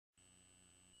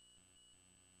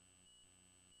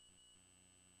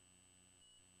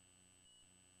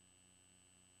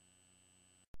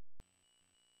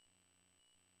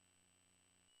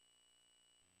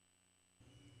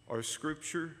Our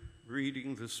scripture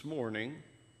reading this morning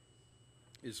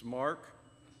is Mark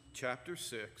chapter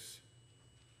 6,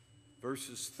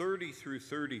 verses 30 through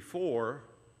 34,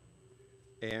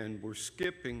 and we're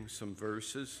skipping some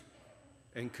verses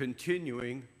and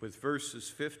continuing with verses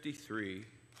 53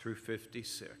 through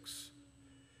 56.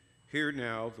 Hear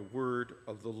now the word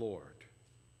of the Lord.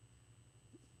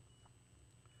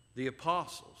 The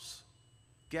apostles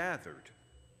gathered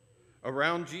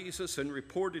around Jesus and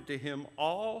reported to him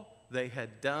all they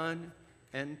had done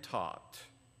and taught.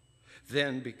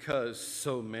 Then, because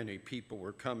so many people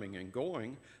were coming and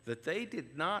going that they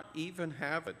did not even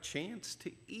have a chance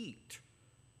to eat,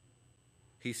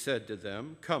 he said to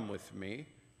them, "Come with me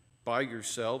by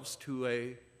yourselves to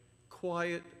a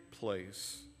quiet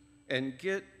place and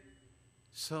get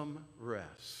some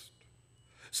rest."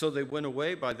 So they went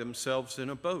away by themselves in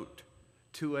a boat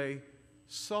to a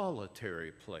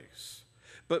solitary place.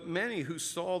 But many who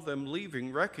saw them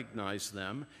leaving recognized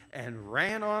them and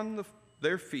ran on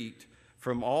their feet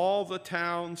from all the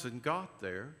towns and got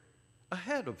there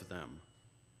ahead of them.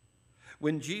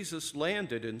 When Jesus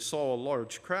landed and saw a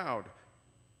large crowd,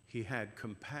 he had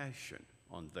compassion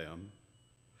on them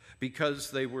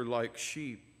because they were like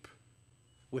sheep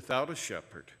without a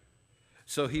shepherd.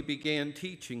 So he began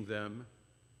teaching them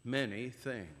many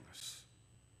things.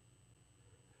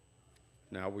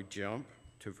 Now we jump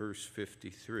to verse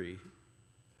 53.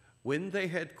 When they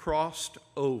had crossed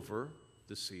over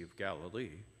the Sea of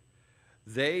Galilee,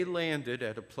 they landed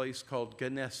at a place called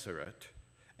Gennesaret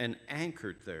and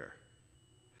anchored there.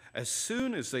 As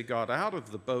soon as they got out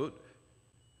of the boat,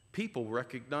 people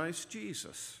recognized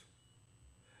Jesus.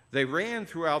 They ran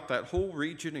throughout that whole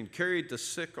region and carried the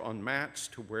sick on mats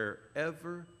to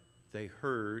wherever they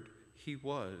heard he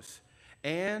was.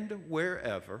 And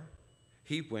wherever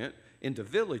he went, into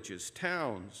villages,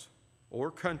 towns,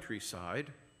 or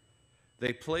countryside,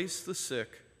 they placed the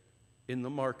sick in the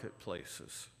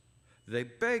marketplaces. They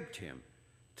begged him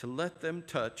to let them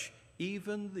touch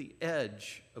even the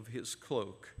edge of his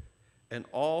cloak, and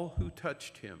all who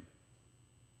touched him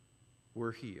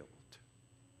were healed.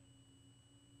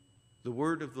 The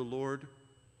word of the Lord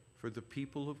for the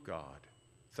people of God.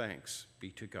 Thanks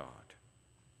be to God.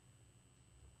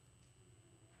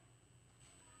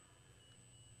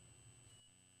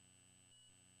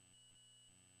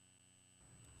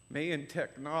 Me and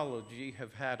technology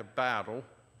have had a battle,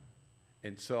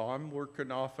 and so I'm working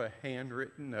off of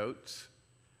handwritten notes.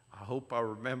 I hope I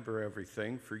remember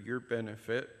everything for your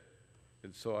benefit,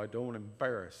 and so I don't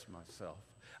embarrass myself.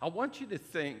 I want you to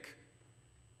think,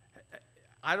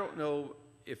 I don't know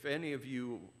if any of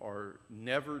you are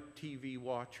never TV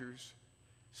watchers,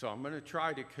 so I'm going to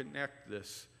try to connect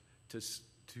this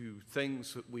to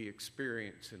things that we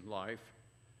experience in life.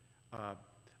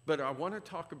 But I want to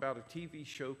talk about a TV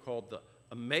show called The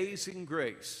Amazing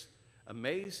Grace.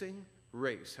 Amazing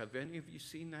Race. Have any of you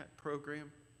seen that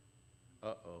program?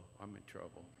 Uh-oh, I'm in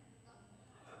trouble.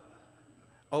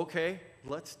 Okay,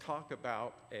 let's talk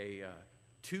about a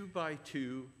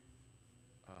 2x2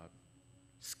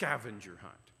 scavenger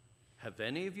hunt. Have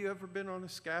any of you ever been on a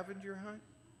scavenger hunt?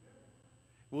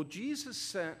 Well, Jesus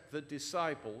sent the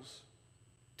disciples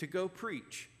to go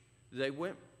preach. They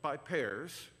went by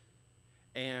pairs.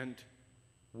 And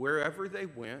wherever they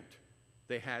went,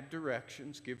 they had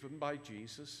directions given by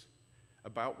Jesus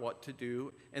about what to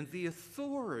do and the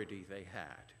authority they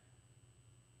had.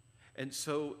 And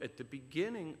so at the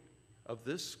beginning of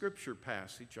this scripture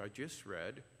passage I just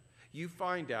read, you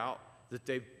find out that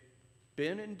they've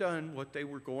been and done what they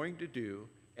were going to do,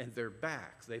 and they're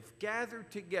back. They've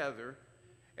gathered together,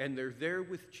 and they're there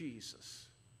with Jesus.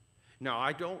 Now,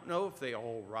 I don't know if they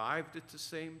all arrived at the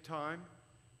same time,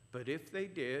 but if they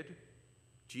did,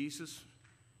 Jesus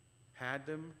had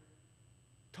them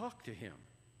talk to him.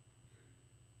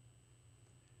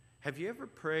 Have you ever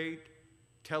prayed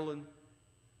telling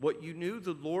what you knew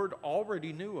the Lord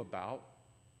already knew about,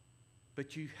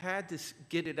 but you had to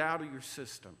get it out of your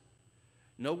system?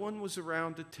 No one was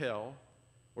around to tell,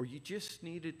 or you just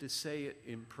needed to say it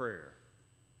in prayer.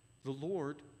 The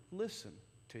Lord listened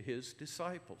to his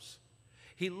disciples.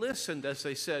 He listened as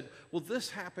they said, well,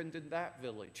 this happened in that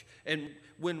village. And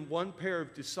when one pair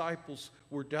of disciples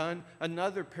were done,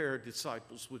 another pair of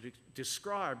disciples would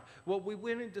describe, well, we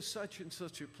went into such and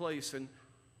such a place, and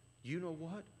you know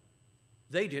what?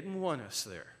 They didn't want us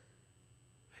there.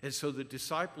 And so the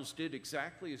disciples did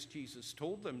exactly as Jesus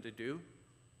told them to do.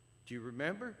 Do you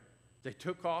remember? They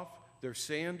took off their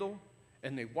sandal,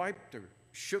 and they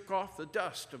shook off the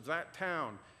dust of that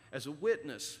town as a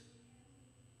witness.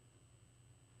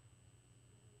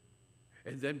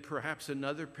 And then perhaps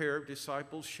another pair of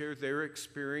disciples share their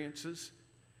experiences.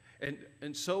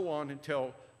 And so on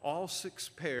until all 6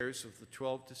 pairs of the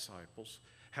 12 disciples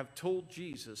have told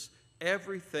Jesus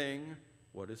everything,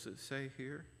 what does it say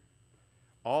here?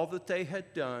 All that they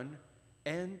had done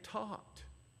and taught.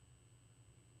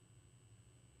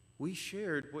 We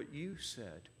shared what you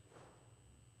said.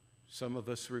 Some of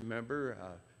us remember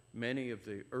many of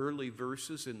the early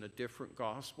verses in the different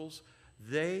Gospels.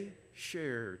 They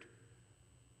shared,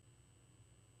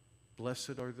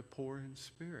 blessed are the poor in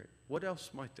spirit. What else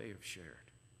might they have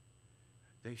shared?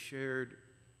 They shared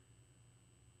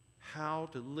how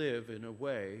to live in a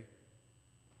way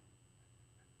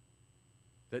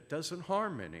that doesn't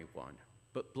harm anyone,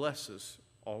 but blesses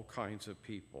all kinds of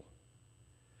people.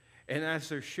 And as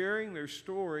they're sharing their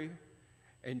story,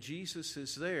 and Jesus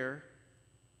is there,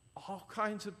 all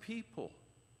kinds of people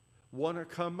want to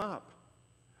come up.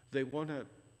 They want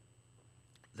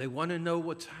to know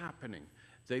what's happening.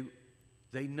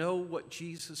 They know what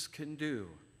Jesus can do.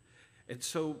 And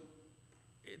so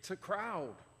it's a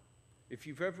crowd. If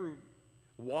you've ever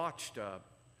watched a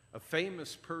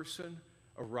famous person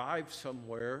arrive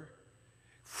somewhere,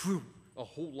 a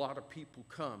whole lot of people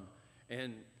come.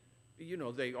 And, you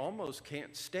know, they almost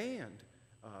can't stand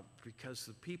because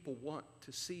the people want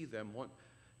to see them, want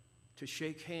to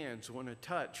shake hands, want to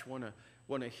touch, want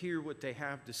to hear what they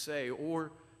have to say,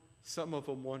 or some of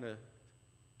them want to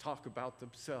talk about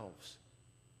themselves.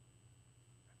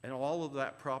 And all of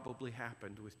that probably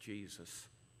happened with Jesus.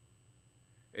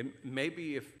 And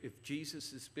maybe if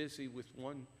Jesus is busy with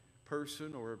one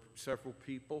person or several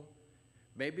people,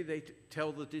 maybe they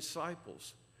tell the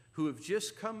disciples who have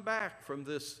just come back from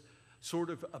this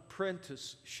sort of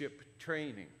apprenticeship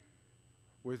training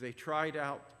where they tried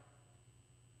out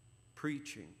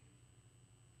preaching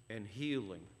and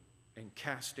healing and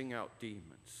casting out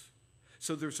demons.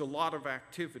 So there's a lot of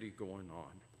activity going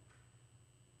on.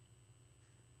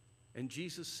 And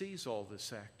Jesus sees all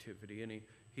this activity, and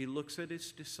he looks at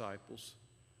his disciples,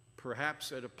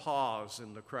 perhaps at a pause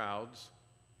in the crowds.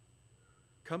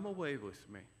 Come away with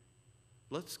me.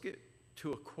 Let's get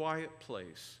to a quiet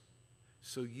place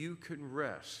so you can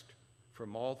rest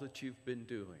from all that you've been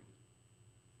doing.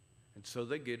 And so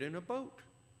they get in a boat.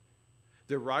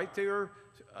 They're right there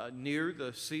near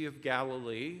the Sea of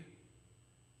Galilee,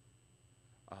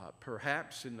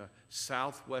 perhaps in the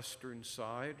southwestern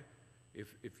side.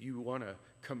 If you want to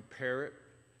compare it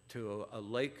to a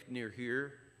lake near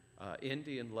here,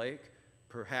 Indian Lake,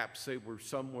 perhaps they were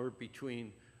somewhere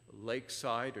between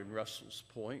Lakeside and Russell's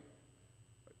Point.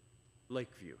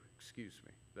 Lakeview, excuse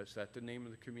me. Is that the name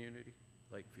of the community?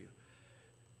 Lakeview.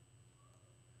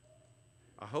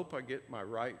 I hope I get my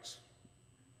rights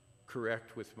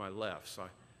correct with my lefts.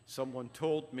 Someone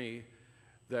told me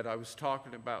that I was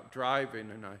talking about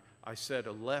driving, and I said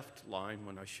a left line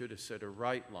when I should have said a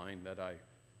right line, that I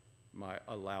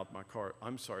allowed my car.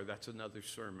 I'm sorry, that's another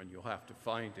sermon. You'll have to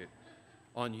find it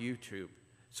on YouTube.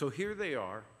 So here they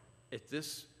are at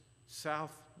this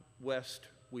southwest,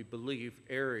 we believe,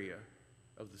 area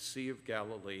of the Sea of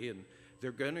Galilee, and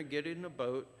they're going to get in a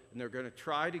boat, and they're going to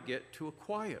try to get to a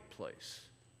quiet place.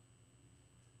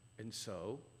 And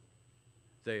so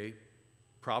they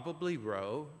probably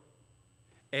row,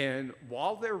 and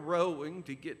while they're rowing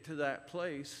to get to that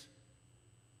place,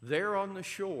 they're on the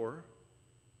shore.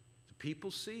 The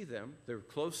people see them. They're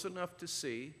close enough to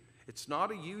see. It's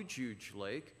not a huge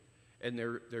lake, and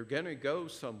they're going to go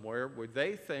somewhere where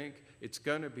they think it's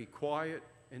going to be quiet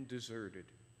and deserted.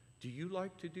 Do you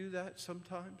like to do that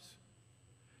sometimes?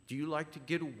 Do you like to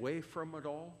get away from it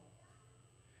all?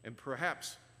 And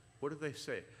perhaps, what do they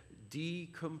say?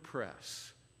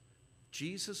 Decompress.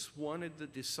 Jesus wanted the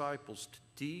disciples to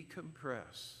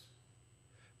decompress,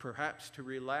 perhaps to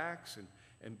relax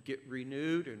and get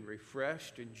renewed and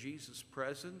refreshed in Jesus'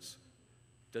 presence.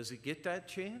 Does he get that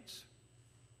chance?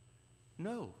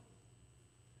 No.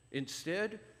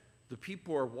 Instead, the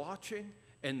people are watching,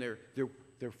 and they're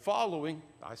following.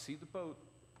 I see the boat.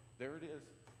 There it is.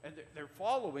 And they're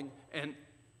following, and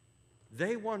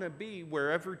they want to be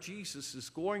wherever Jesus is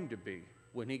going to be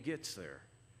when he gets there.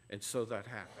 And so that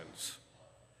happens.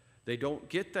 They don't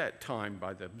get that time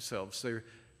by themselves.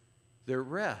 Their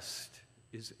rest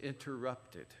is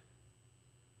interrupted.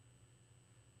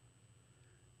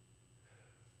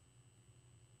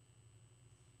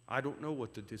 I don't know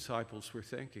what the disciples were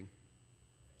thinking.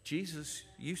 Jesus,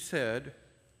 you said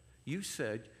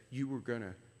you were going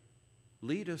to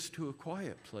lead us to a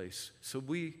quiet place so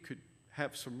we could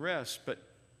have some rest, but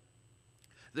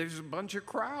there's a bunch of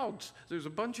crowds. There's a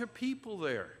bunch of people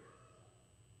there.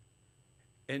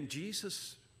 And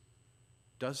Jesus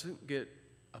doesn't get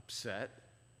upset.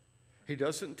 He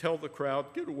doesn't tell the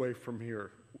crowd, get away from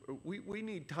here. We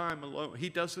need time alone. He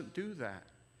doesn't do that.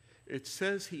 It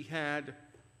says he had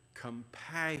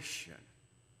compassion.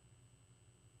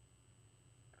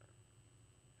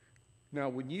 Now,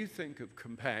 when you think of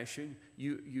compassion,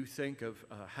 you think of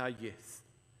how you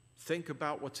think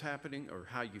about what's happening or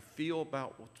how you feel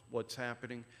about what's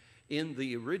happening. In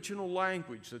the original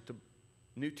language that the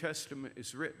New Testament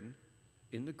is written,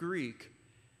 in the Greek,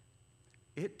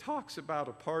 it talks about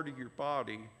a part of your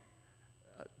body,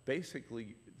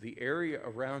 basically the area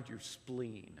around your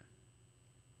spleen.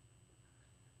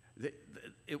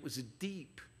 It was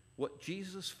deep. What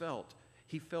Jesus felt,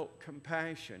 he felt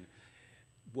compassion.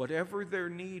 Whatever their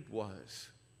need was.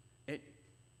 And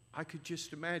I could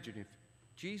just imagine if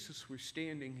Jesus were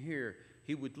standing here,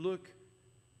 he would look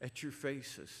at your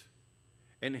faces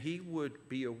and he would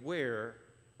be aware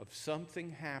of something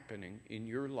happening in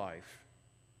your life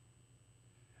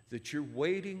that you're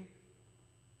waiting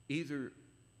either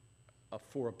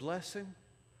for a blessing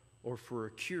or for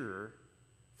a cure,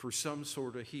 for some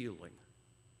sort of healing.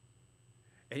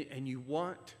 And you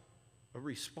want a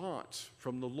response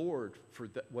from the Lord for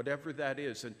whatever that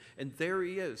is. And there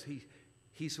he is.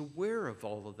 He's aware of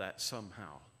all of that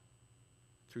somehow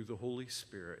through the Holy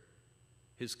Spirit,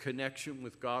 his connection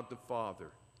with God the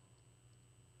Father.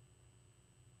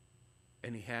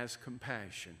 And he has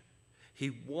compassion. He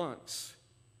wants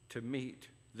to meet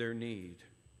their need.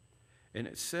 And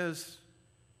it says,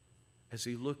 as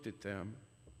he looked at them,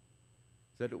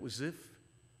 that it was as if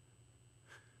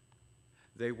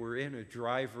they were in a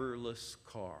driverless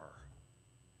car.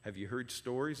 Have you heard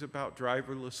stories about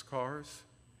driverless cars?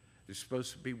 They're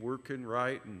supposed to be working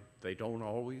right, and they don't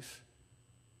always.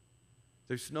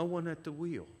 There's no one at the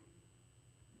wheel.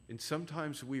 And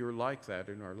sometimes we are like that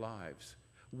in our lives.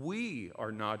 We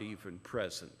are not even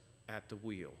present at the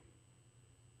wheel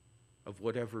of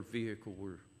whatever vehicle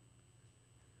we're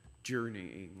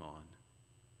journeying on.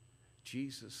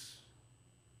 Jesus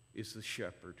is the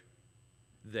shepherd.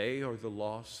 They are the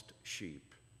lost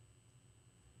sheep.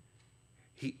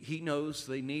 He knows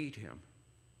they need him,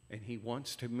 and he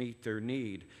wants to meet their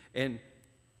need. And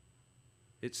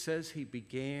it says he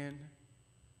began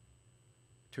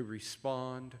to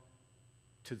respond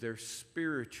to their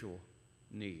spiritual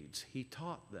needs. He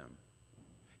taught them.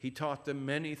 He taught them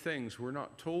many things. We're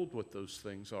not told what those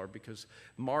things are because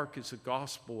Mark is a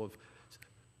gospel of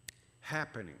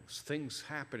happenings, things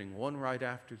happening one right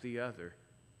after the other.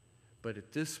 But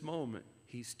at this moment,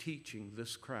 he's teaching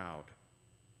this crowd.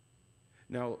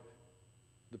 Now,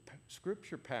 the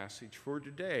scripture passage for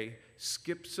today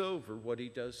skips over what he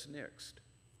does next,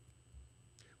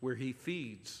 where he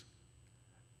feeds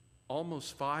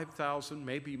almost 5,000,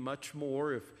 maybe much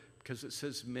more, because it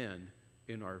says men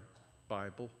in our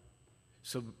Bible.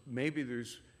 So maybe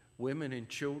there's women and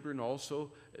children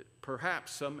also.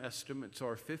 Perhaps some estimates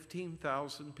are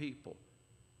 15,000 people.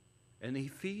 And he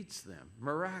feeds them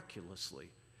miraculously.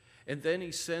 And then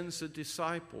he sends the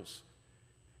disciples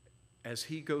as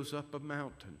he goes up a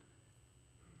mountain.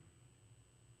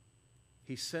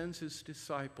 He sends his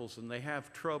disciples and they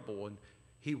have trouble, and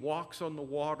he walks on the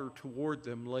water toward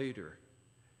them later,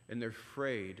 and they're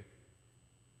afraid.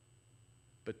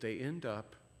 But they end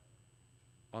up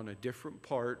on a different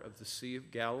part of the Sea of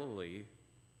Galilee.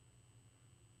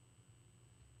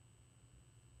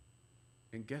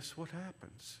 And guess what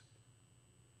happens?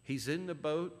 He's in the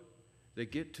boat. They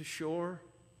get to shore.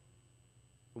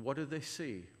 What do they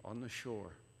see on the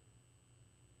shore?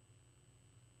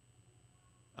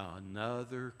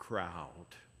 Another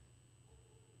crowd.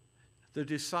 The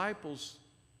disciples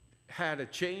had a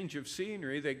change of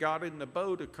scenery. They got in the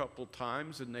boat a couple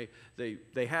times, and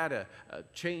they had a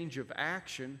change of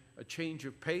action, a change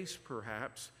of pace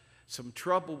perhaps, some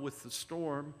trouble with the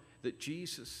storm that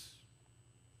Jesus,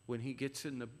 when he gets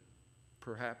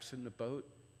perhaps in the boat,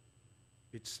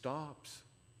 it stops.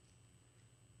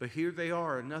 But here they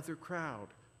are, another crowd,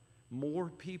 more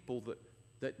people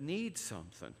that need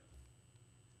something.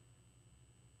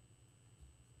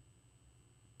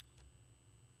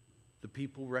 The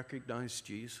people recognized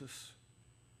Jesus.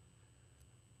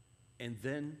 And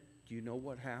then, do you know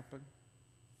what happened?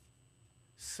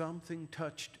 Something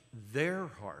touched their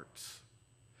hearts.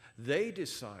 They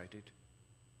decided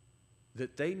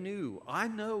that they knew, I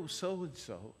know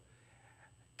so-and-so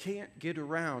can't get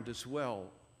around as well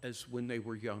as when they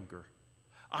were younger.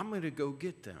 I'm going to go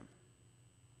get them.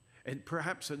 And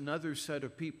perhaps another set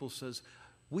of people says,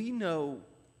 we know,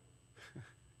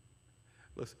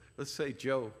 let's say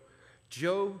Joe.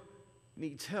 Joe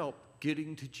needs help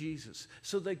getting to Jesus.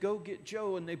 So they go get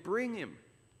Joe and they bring him.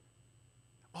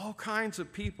 All kinds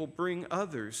of people bring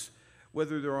others,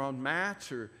 whether they're on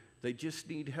mats or they just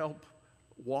need help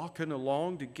walking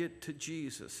along to get to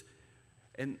Jesus.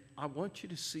 And I want you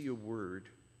to see a word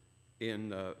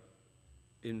in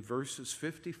verses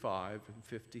 55 and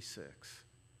 56.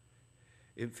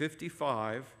 In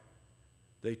 55,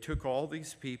 they took all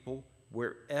these people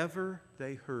wherever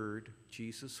they heard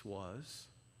Jesus was.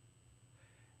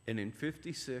 And in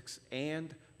 56,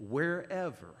 and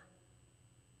wherever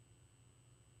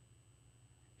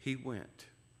he went.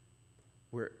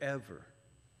 Wherever.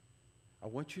 I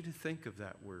want you to think of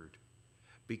that word,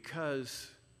 because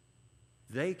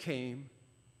they came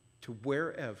to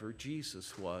wherever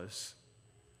Jesus was.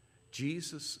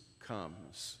 Jesus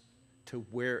comes to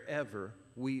wherever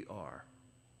we are.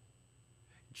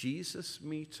 Jesus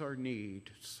meets our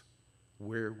needs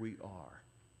where we are.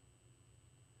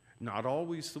 Not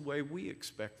always the way we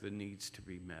expect the needs to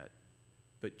be met,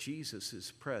 but Jesus is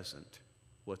present.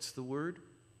 What's the word?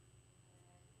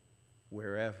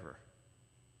 Wherever.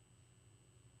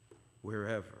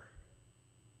 Wherever.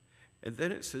 And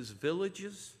then it says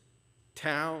villages,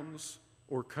 towns,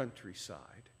 or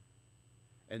countryside,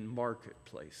 and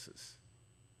marketplaces.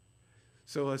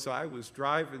 So as I was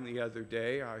driving the other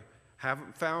day, I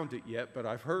haven't found it yet, but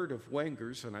I've heard of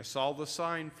Wenger's, and I saw the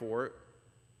sign for it.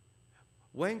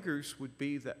 Wenger's would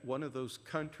be one of those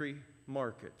country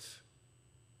markets,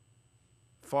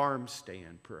 farm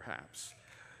stand perhaps,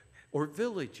 or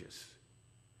villages,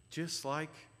 just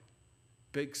like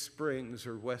Big Springs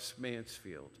or West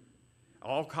Mansfield.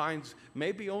 All kinds,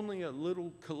 maybe only a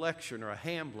little collection or a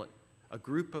hamlet, a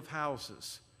group of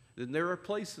houses. Then there are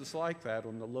places like that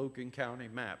on the Logan County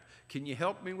map. Can you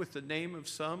help me with the name of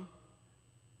some?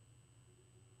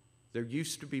 There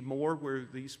used to be more where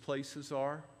these places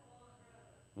are.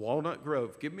 Walnut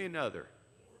Grove. Give me another.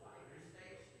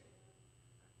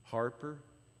 Harper.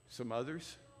 Some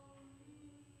others?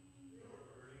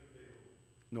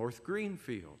 North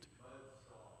Greenfield.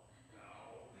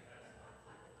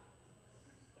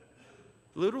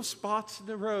 Little spots in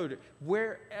the road.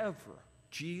 Wherever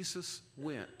Jesus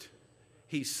went,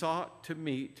 he sought to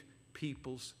meet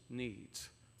people's needs.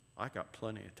 I got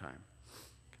plenty of time.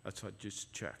 That's what I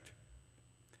just checked.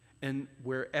 And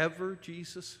wherever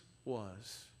Jesus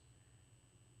was,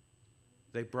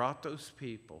 they brought those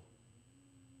people.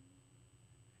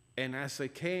 And as they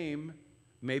came,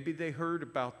 maybe they heard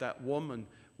about that woman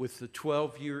with the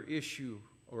 12-year issue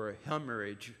or a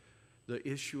hemorrhage, the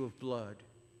issue of blood,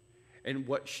 and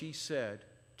what she said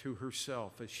to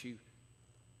herself as she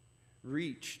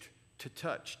reached to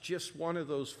touch just one of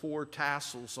those 4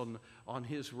 tassels on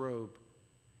his robe.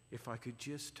 If I could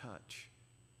just touch.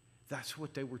 That's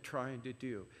what they were trying to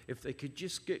do. If they could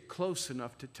just get close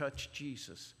enough to touch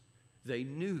Jesus, they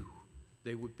knew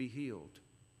they would be healed.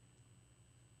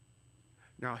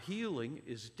 Now, healing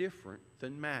is different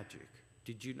than magic.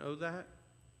 Did you know that?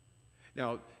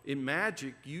 Now, in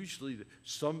magic, usually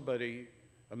somebody,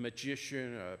 a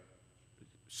magician, a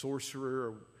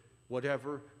sorcerer, or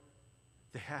whatever,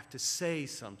 they have to say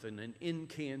something, an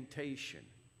incantation.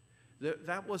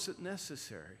 That wasn't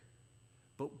necessary.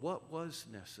 But what was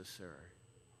necessary?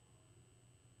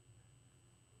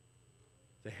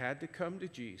 They had to come to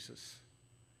Jesus.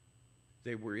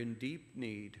 They were in deep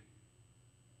need.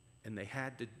 And they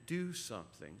had to do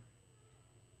something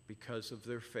because of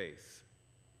their faith.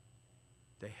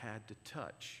 They had to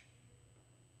touch.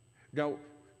 Now,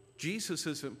 Jesus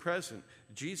isn't present.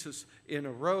 Jesus in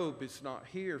a robe is not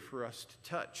here for us to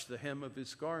touch the hem of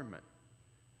his garment.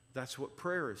 That's what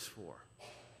prayer is for.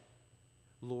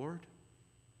 Lord,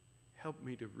 help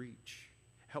me to reach.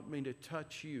 Help me to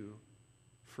touch you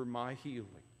for my healing.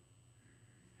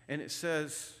 And it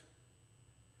says,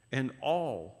 and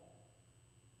all,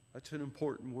 that's an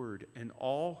important word, and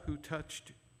all who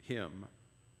touched him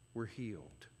were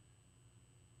healed.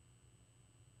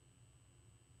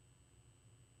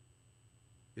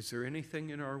 Is there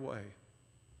anything in our way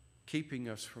keeping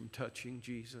us from touching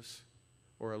Jesus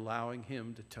or allowing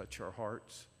him to touch our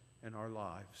hearts and our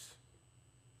lives?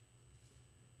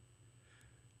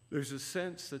 There's a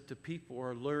sense that the people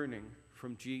are learning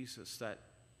from Jesus that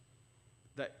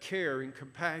care and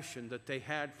compassion that they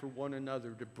had for one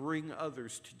another to bring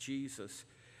others to Jesus.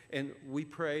 And we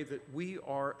pray that we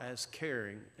are as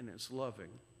caring and as loving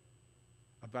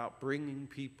about bringing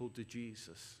people to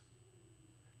Jesus,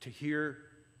 to hear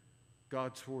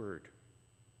God's word.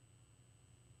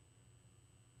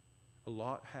 A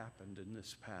lot happened in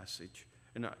this passage.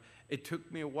 And it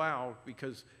took me a while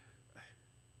because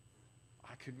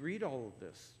I could read all of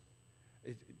this.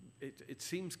 It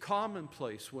seems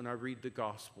commonplace when I read the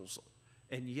Gospels,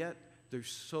 and yet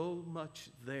there's so much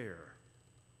there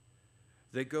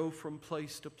They go from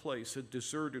place to place, a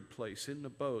deserted place, in the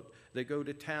boat. They go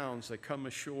to towns. They come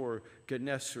ashore,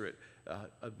 Gennesaret,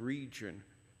 a region,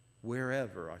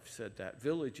 wherever. I've said that.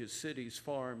 Villages, cities,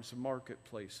 farms,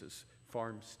 marketplaces,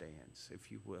 farm stands,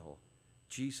 if you will.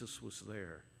 Jesus was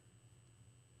there.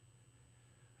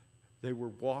 They were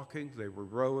walking, they were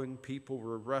rowing, people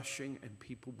were rushing, and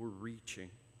people were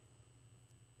reaching.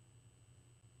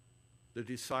 The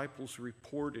disciples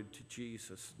reported to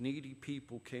Jesus. Needy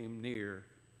people came near.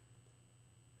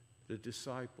 The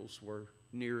disciples were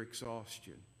near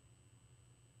exhaustion.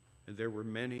 And there were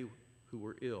many who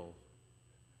were ill,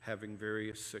 having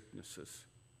various sicknesses.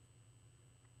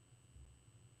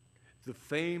 The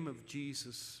fame of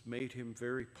Jesus made him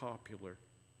very popular,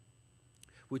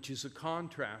 which is a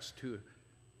contrast to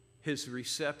his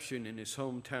reception in his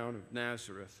hometown of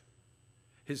Nazareth.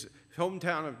 His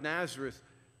hometown of Nazareth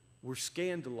were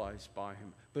scandalized by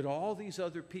him. But all these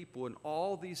other people in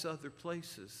all these other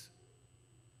places,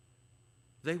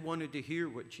 they wanted to hear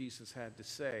what Jesus had to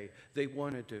say. They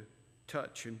wanted to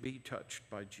touch and be touched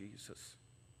by Jesus.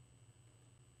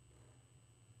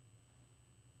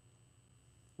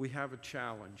 We have a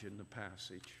challenge in the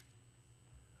passage.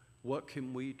 What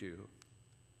can we do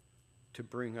to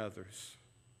bring others?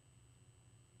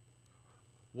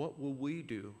 What will we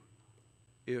do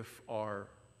if our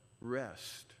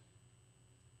rest?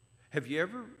 Have you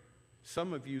ever,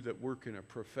 some of you that work in a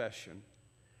profession,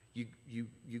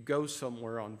 you go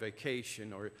somewhere on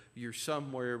vacation, or you're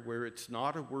somewhere where it's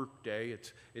not a work day,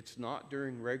 it's not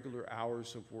during regular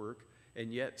hours of work,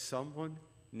 and yet someone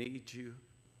needs you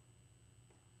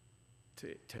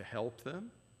to help them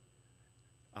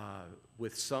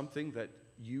with something that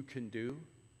you can do,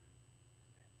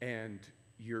 and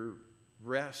your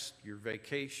rest, your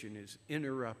vacation is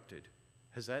interrupted.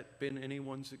 Has that been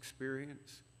anyone's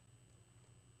experience?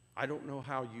 I don't know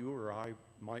how you or I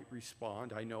might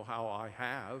respond. I know how I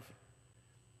have.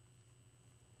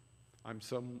 I'm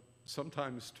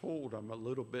sometimes told I'm a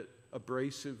little bit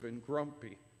abrasive and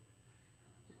grumpy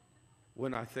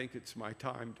when I think it's my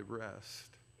time to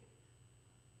rest.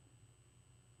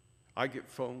 I get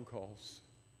phone calls.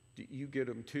 You get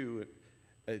them too.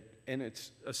 And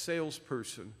it's a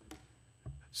salesperson.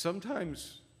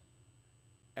 Sometimes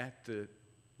at the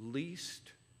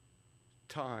least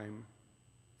time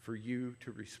for you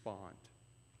to respond.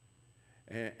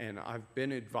 And I've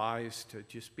been advised to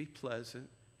just be pleasant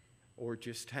or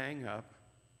just hang up.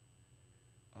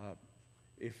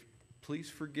 Please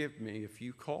forgive me if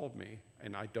you called me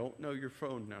and I don't know your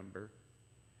phone number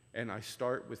and I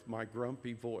start with my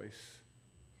grumpy voice.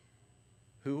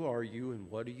 Who are you and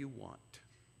what do you want?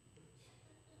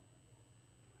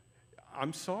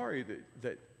 I'm sorry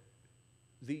that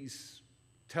these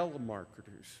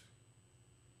telemarketers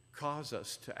cause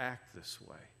us to act this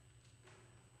way.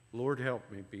 Lord,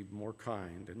 help me be more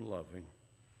kind and loving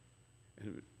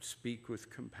and speak with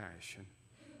compassion.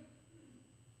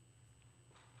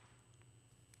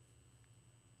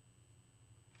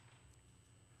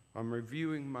 I'm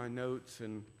reviewing my notes,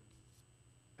 and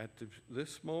at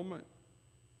this moment,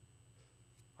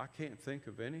 I can't think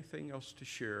of anything else to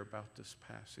share about this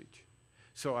passage.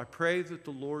 So I pray that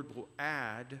the Lord will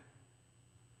add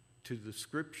to the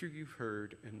scripture you've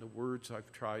heard and the words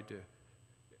I've tried to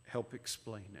help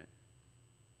explain it.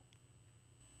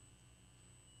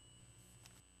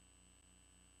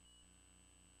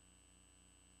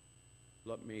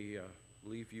 Let me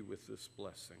leave you with this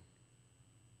blessing.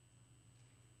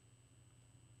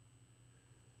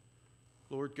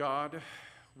 Lord God,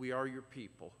 we are your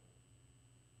people.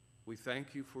 We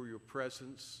thank you for your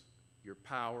presence, your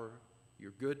power,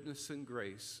 your goodness and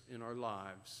grace in our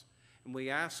lives. And we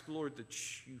ask, Lord, that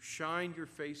you shine your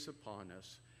face upon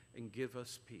us and give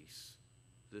us peace.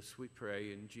 This we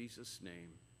pray in Jesus'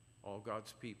 name. All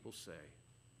God's people say,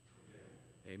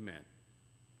 Amen. Amen.